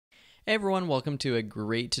Hey everyone, welcome to a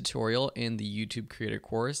great tutorial in the YouTube Creator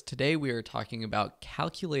course. Today we are talking about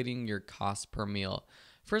calculating your cost per meal.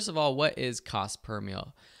 First of all, what is cost per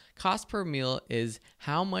meal? Cost per meal is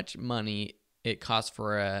how much money it costs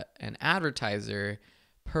for an advertiser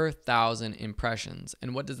per 1,000 impressions.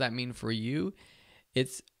 And what does that mean for you?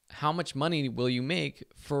 It's how much money will you make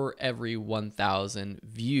for every 1,000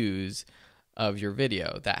 views of your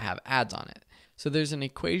video that have ads on it. So there's an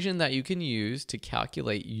equation that you can use to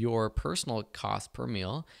calculate your personal cost per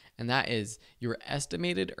meal, and that is your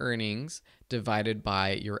estimated earnings divided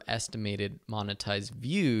by your estimated monetized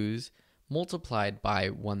views multiplied by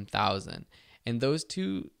 1,000. And those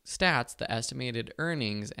two stats, the estimated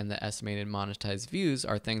earnings and the estimated monetized views,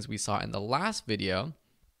 are things we saw in the last video,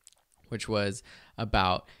 which was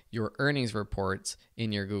about your earnings reports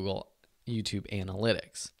in your YouTube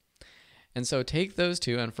Analytics. And so take those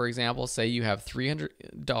two, and for example, say you have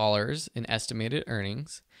 $300 in estimated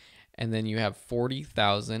earnings, and then you have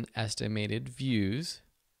 40,000 estimated views,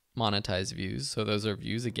 monetized views. So those are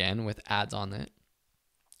views again with ads on it.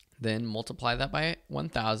 Then multiply that by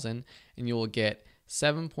 1,000, and you will get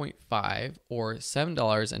 7.5 or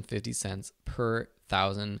 $7.50 per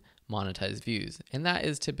 1,000 monetized views. And that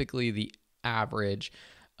is typically the average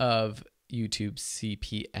of YouTube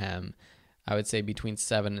CPM. I would say between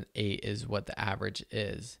 7 and 8 is what the average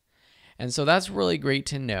is. And so that's really great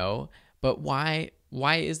to know, but why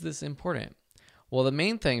is this important? Well, the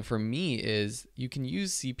main thing for me is you can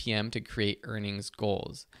use CPM to create earnings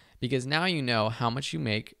goals, because now you know how much you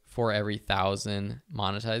make for every 1,000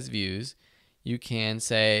 monetized views. You can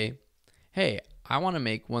say, hey, I want to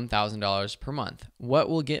make $1,000 per month. What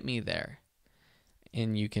will get me there?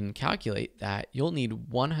 And you can calculate that you'll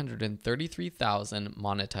need 133,000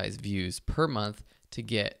 monetized views per month to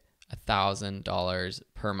get $1,000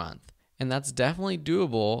 per month. And that's definitely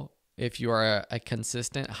doable if you are a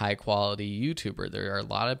consistent, high quality YouTuber. There are a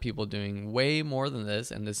lot of people doing way more than this,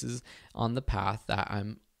 and this is on the path that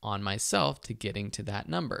I'm on myself to getting to that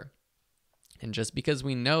number. And just because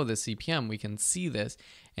we know the CPM, we can see this.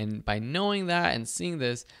 And by knowing that and seeing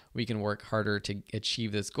this, we can work harder to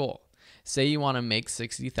achieve this goal. Say you want to make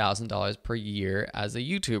 $60,000 per year as a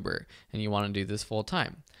YouTuber and you want to do this full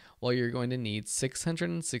time. Well, you're going to need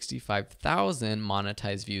 665,000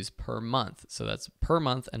 monetized views per month. So that's per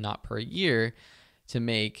month and not per year to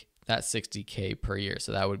make that $60K per year.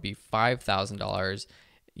 So that would be $5,000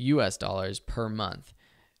 US dollars per month,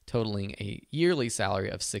 totaling a yearly salary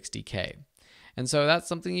of $60K. And so that's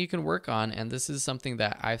something you can work on. And this is something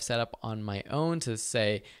that I've set up on my own to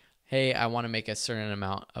say, hey, I want to make a certain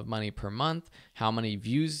amount of money per month. How many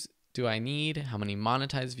views do I need? How many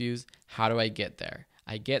monetized views? How do I get there?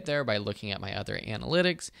 I get there by looking at my other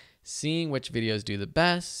analytics, seeing which videos do the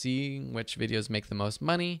best, seeing which videos make the most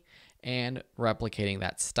money, and replicating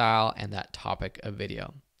that style and that topic of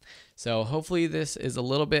video. So hopefully this is a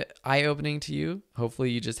little bit eye-opening to you. Hopefully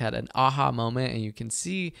you just had an aha moment and you can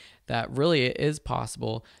see that really it is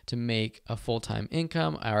possible to make a full-time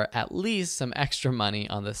income or at least some extra money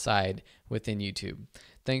on the side within YouTube.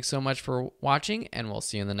 Thanks so much for watching, and we'll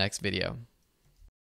see you in the next video.